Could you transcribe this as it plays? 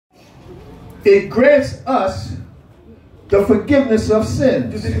It grants us the forgiveness of You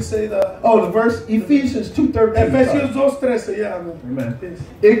sins. didn't say that. Oh, the verse, Ephesians 2:13. Efesios 2:13, yeah. Amen.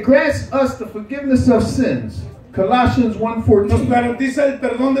 It grants us the forgiveness of sins. Colossians Nos 1:14. garantiza el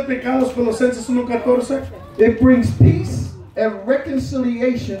perdón de pecados, Colosenses 1:14. It brings peace and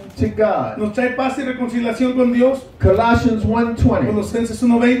reconciliation to God. Nos trae paz y reconciliación con Dios, Colossians 1:20. Colosenses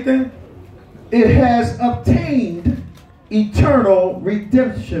 1:20. It has obtained eternal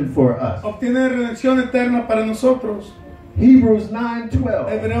redemption for us. Obtiene redención eterna para nosotros, Hebrews 9:12.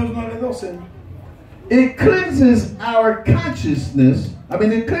 Hebreos 9:12. It cleanses our consciousness.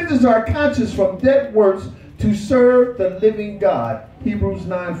 It cleanses our conscience from dead works to serve the living God. Hebrews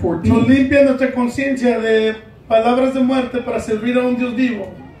Nos 9:14. limpia nuestra conciencia de palabras de muerte para servir a un Dios vivo,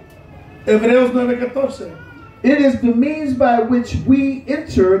 Hebreos 9:14. It is the means by which we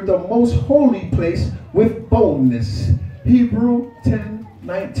enter the most holy place with boldness. Hebrews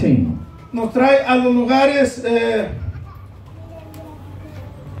 10:19. Nos trae a los lugares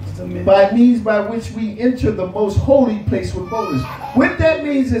By means by which we enter the most holy place with boldness. What that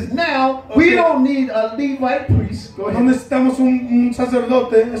means is now we don't need a Levite priest. Go no ahead. necesitamos un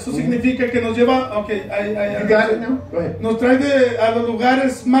sacerdote. Eso significa que nos lleva, You got it now? Go ahead. nos trae a los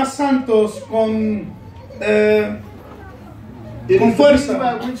lugares más santos con It con is the means fuerza.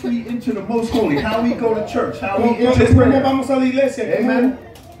 by which we enter the most holy. How we go to church. How we Es enter como prayer. vamos a la iglesia. Amen.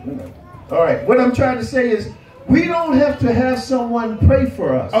 All right. What I'm trying to say is, we don't have to have someone pray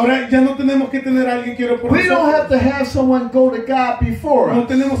for us. Ahora ya no tenemos que tener a alguien que ore por We don't have nosotros. to have someone go to God before No us.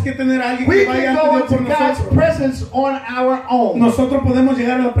 tenemos que tener a alguien We que can vaya go ante Dios into por God's nosotros. presence on our own. Nosotros podemos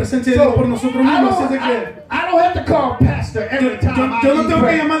llegar a la presencia de Dios por nosotros I mismos. Así don't, de que I don't have to call pastor every time yo I no need tengo que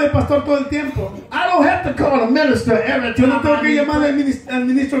prayer. llamar al pastor todo el tiempo. I don't have to call a minister every Yo time no tengo I que need llamar prayer. al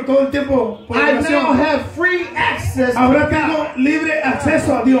ministro todo el tiempo por I now oración. have free access Ahora to tengo God libre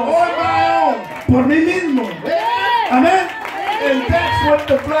acceso a Dios on my own. por mí mismo. Amén. And that's what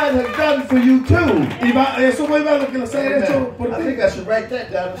the blood has done for you too. Y eso vuelve a lo que los ha hecho por I ti. think I should write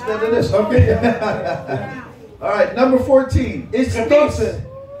that down instead of this. Okay. All right, number 14. It speaks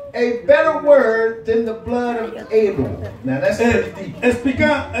a better word than the blood of Abel. Now that's pretty deep.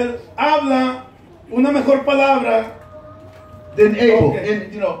 Explica, habla una mejor palabra Than Abel.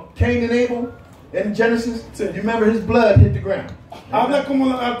 Okay. And Cain and Abel in Genesis. You remember his blood hit the ground. Habla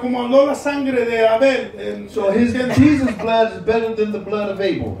como habló la sangre de Abel. So Jesus' blood is better than the blood of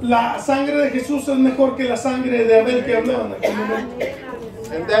Abel. La sangre de Jesús es mejor que la sangre de Abel que habló en aquel momento.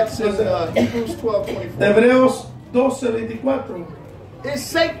 And that's in Hebrews 12:24. Hebreos 12:24. It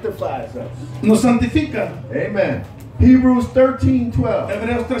sanctifies us. Nos santifica. Amen. Hebrews 13:12.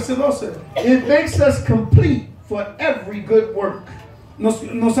 Hebreos 13:12. It makes us complete for every good work.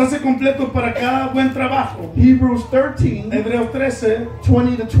 Nos hace completos para cada buen trabajo. Hebrews 13, Hebreos 13,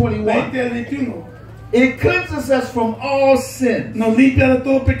 20 to 21. 20 al 21. It cleanses us from all sin. Nos limpia de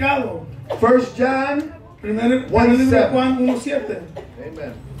todo pecado. 1 John. Primero 1:7. libro de Juan 1:7.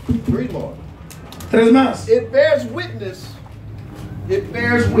 Amen. 3 more. 3 más. It bears witness. It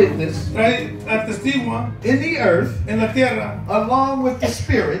bears witness Trae atestigua in the earth en la tierra along with the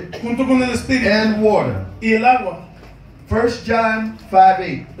Spirit junto con el espíritu and water. y el agua. 1 John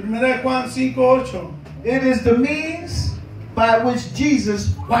 5:8. Primera de Juan 5:8. It is the means by which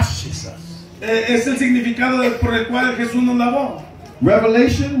Jesus washes us. Es el significado por el cual Jesús nos lavó.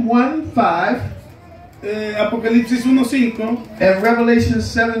 Revelation 1:5 Apocalipsis 1:5 and Revelation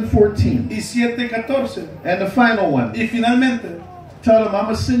 7:14. y 7:14. And the final one. Y finalmente, Tell them I'm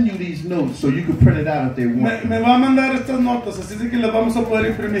going to send you these notes so you can print it out if they want. me va a mandar estas notas, así es que las vamos a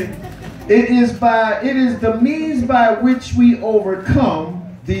poder imprimir. It is the means by which we overcome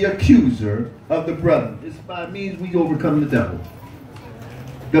the accuser of the brother. It's by means we overcome the devil.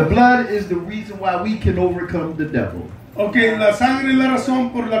 The blood is the reason why we can overcome the devil. Ok, la sangre es la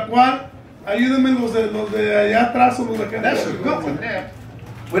razón por la cual, ayúdenme los de allá atrás o los de acá. That's a good one there.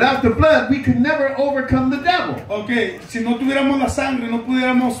 Without the blood, we could never overcome the devil. Ok, si no tuviéramos la sangre, no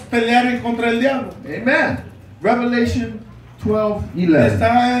pudiéramos pelear en contra del diablo. Amen. Revelation 12:11.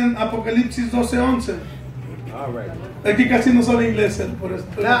 Está en Apocalipsis 12:11. All right. Aquí casi no sale inglés por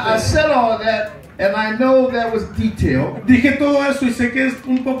esto. Now, I said all that, and I know that was detailed, Dije todo eso y sé que es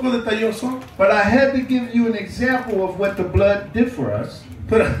un poco detalloso, but I had to give you an example of what the blood did for us.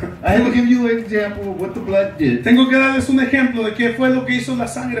 pero I had to give you an example of what the blood did tengo que darles un ejemplo de qué fue lo que hizo la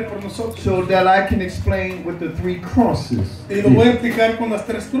sangre por nosotros. so that I can explain what the 3 crosses Y lo voy a did. explicar con las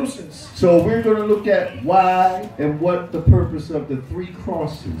 3 cruces. So we're going to look at why and what the purpose of the 3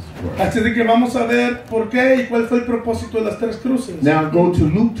 crosses were. Así de que vamos a ver por qué y cuál fue el propósito de las 3 cruces. Now go to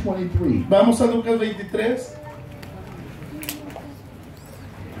Luke 23. Vamos a Lucas 23.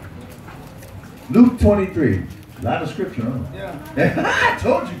 Luke 23. A lot of scripture, huh? Yeah. I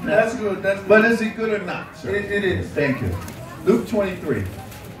told you, That's Pastor. good. That's good. But is it good or not, sir? It is. Thank you. Luke 23.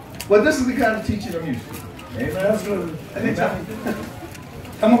 Well, this is the kind of teaching I'm used to. Amen. That's good. Amen.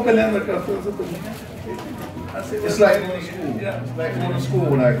 Estamos peleando acá. It's like going to school. Yeah. It's like going to school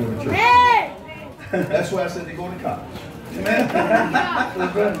when I go to church. That's why I said they go to college.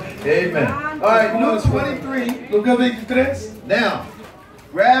 Amen. All right, Luke 23. Lucas 23. Now,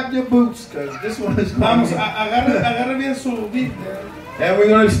 grab your boots because this one is going Vamos, to agarre bien su Biblia. And we're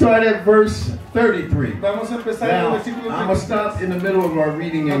going to start at verse 33. Vamos a empezar en el Now, versículo I'm going to stop in the middle of our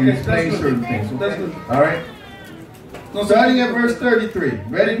reading and Okay, explain that's certain good. things. That's Okay? good. All right? Starting at verse 33.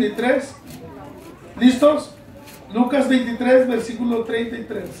 Ready? 23. ¿Listos? Lucas 23, versículo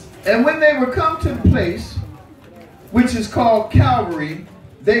 33. And when they were come to the place which is called Calvary,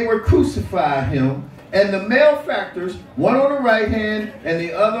 they were crucify him, and the malefactors, one on the right hand and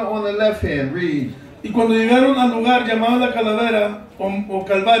the other on the left hand. Read. Y cuando llegaron al lugar llamado la calavera o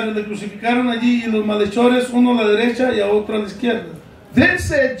Calvario, le crucificaron allí y los malhechores, uno a la derecha y a otro a la izquierda. Then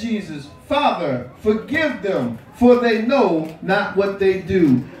said Jesus, Father, forgive them, for they know not what they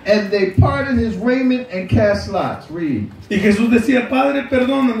do. And they parted his raiment and cast lots. Read. Y Jesús decía, Padre,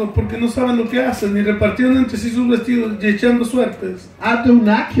 perdónanos porque no saben lo que hacen, y repartieron entre sí sus vestidos y echando suertes. I do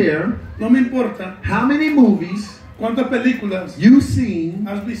not care No me importa how many movies cuántas películas you've seen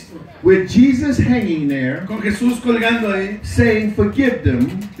has visto with Jesus hanging there, con Jesús colgando ahí, saying, forgive them,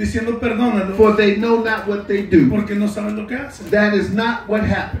 diciendo perdónanos for they know not what they do. porque no saben lo que hacen. That is not what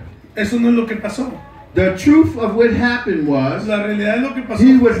happened. Eso no es lo que pasó. The truth of what happened was, La realidad es lo que pasó.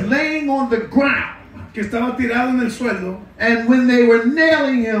 he was laying on the ground. Que estaba tirado en el suelo, And when they were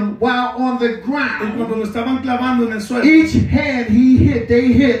nailing him while on the y cuando ground, lo estaban clavando en el suelo, each hand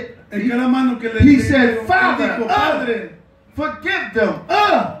they hit, en cada mano que le he le- said, le- Father, dijo, Padre, forgive them,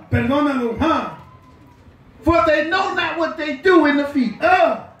 perdónalo, for they know not what they do in the feet.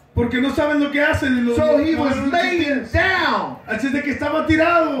 porque no saben lo que hacen. Y lo, So he lo- was lo- laying down Así es de que estaba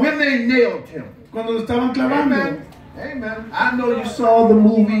tirado when they nailed him. cuando lo estaban clavando. Amen. Amen. I know you saw the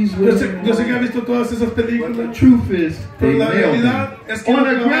movies. Yo sé que ha visto todas esas But the películas. truth is, they Pero la nailed realidad him es que on lo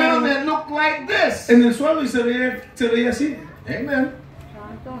the clavaron ground that looked like this. en el suelo y se veía así. Amen.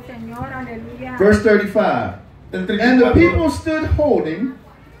 Santo Señor, aleluya. Verse 35. El And the 34. people stood holding,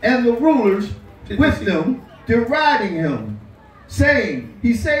 and the rulers with them, deriding him, saying,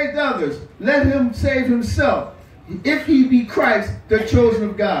 He saved others, let him save himself, if he be Christ, the chosen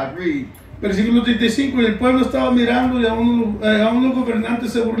of God. Read. Versículo 35, y el pueblo estaba mirando y aún los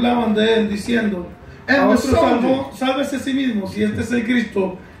gobernantes se burlaban de él, diciendo, a And the otro soldiers, sálvese a sí mismo, si este es el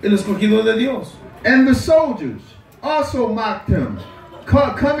Cristo, el escogido de Dios. and the soldiers also mocked him,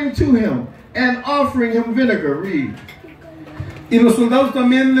 coming to him and offering him vinegar. Read. Y los soldados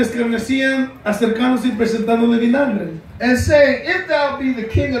también le escarnecían, acercándose y presentándole vinagre. And saying, If thou be the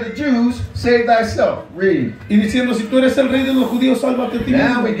king of the Jews, save thyself. Read. Y diciendo, si tú eres el rey de los judíos, sálvate a ti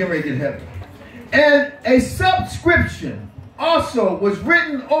Now we mismo. get ready to get heaven. And a subscription also was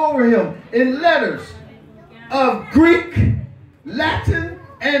written over him in letters of Greek, Latin,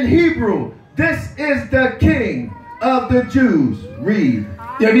 and Hebrew. This is the King of the Jews. Read.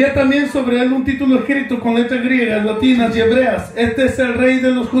 Y había también sobre él un título escrito con letras griegas, latinas y hebreas. Este es el rey de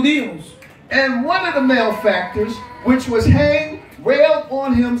los judíos. And one of the malefactors, which was hanged, railed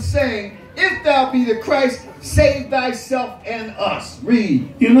on him, saying, If thou be the Christ, save thyself and us. Read.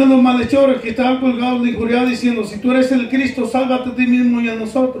 Y uno de los malhechores que estaban colgados le injuriaba diciendo, si tú eres el Cristo, sálvate a ti mismo y a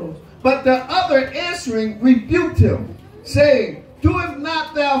nosotros. But the other answering rebuked him, saying, Doeth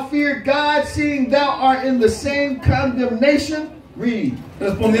not thou fear God, seeing thou art in the same condemnation? Read.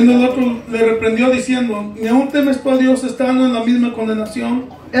 Respondiendo el otro le reprendió diciendo, ¿ni aún temes tú a Dios estando en la misma condenación?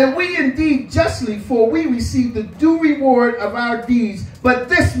 And we indeed justly, for we receive the due reward of our deeds, but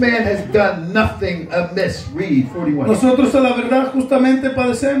this man has done nothing amiss. Read 41. Nosotros a la verdad justamente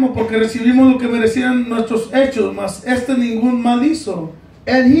padecemos porque recibimos lo que merecían nuestros hechos, mas este ningún mal hizo.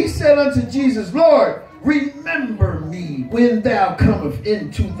 And he said unto Jesus, Lord, remember me when thou comest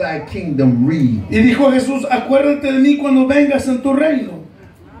into thy kingdom. Read. Y dijo a Jesús, acuérdate de mí cuando vengas en tu reino.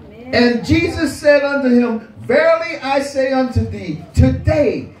 And Jesus said unto him, Verily I say unto thee,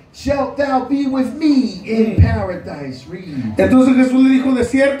 today shalt thou be with me in paradise. Read. Entonces Jesús le dijo, de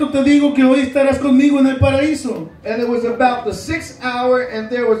cierto te digo que hoy estarás conmigo en el paraíso. And it was about the 6th hour, and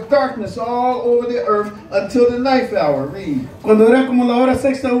there was darkness all over the earth until the 9th hour. Read. Cuando era como la hora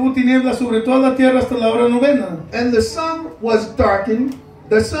sexta hubo tinieblas sobre toda la tierra hasta la hora novena. And the sun was darkened,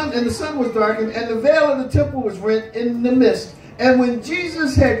 the sun was darkened, and the veil of the temple was rent in the midst. And when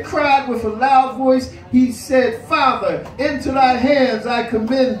Jesus had cried with a loud voice, he said, Father, into thy hands I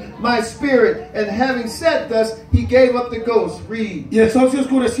commend my spirit. And having said thus, he gave up the ghost. Read. Y el sol se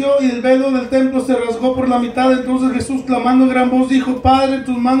oscureció y el velo del templo se rasgó por la mitad. Entonces Jesús, clamando a gran voz, dijo, Padre, en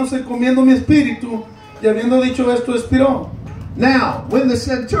tus manos encomiendo mi espíritu. Y habiendo dicho esto, expiró. Now, when the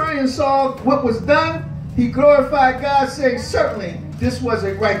centurion saw what was done, he glorified God, saying, certainly this was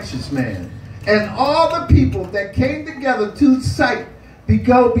a righteous man. And all the people that came together to sight,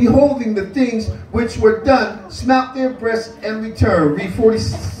 beholding the things which were done, smelt their breasts and returned. Read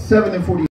 47 and 48.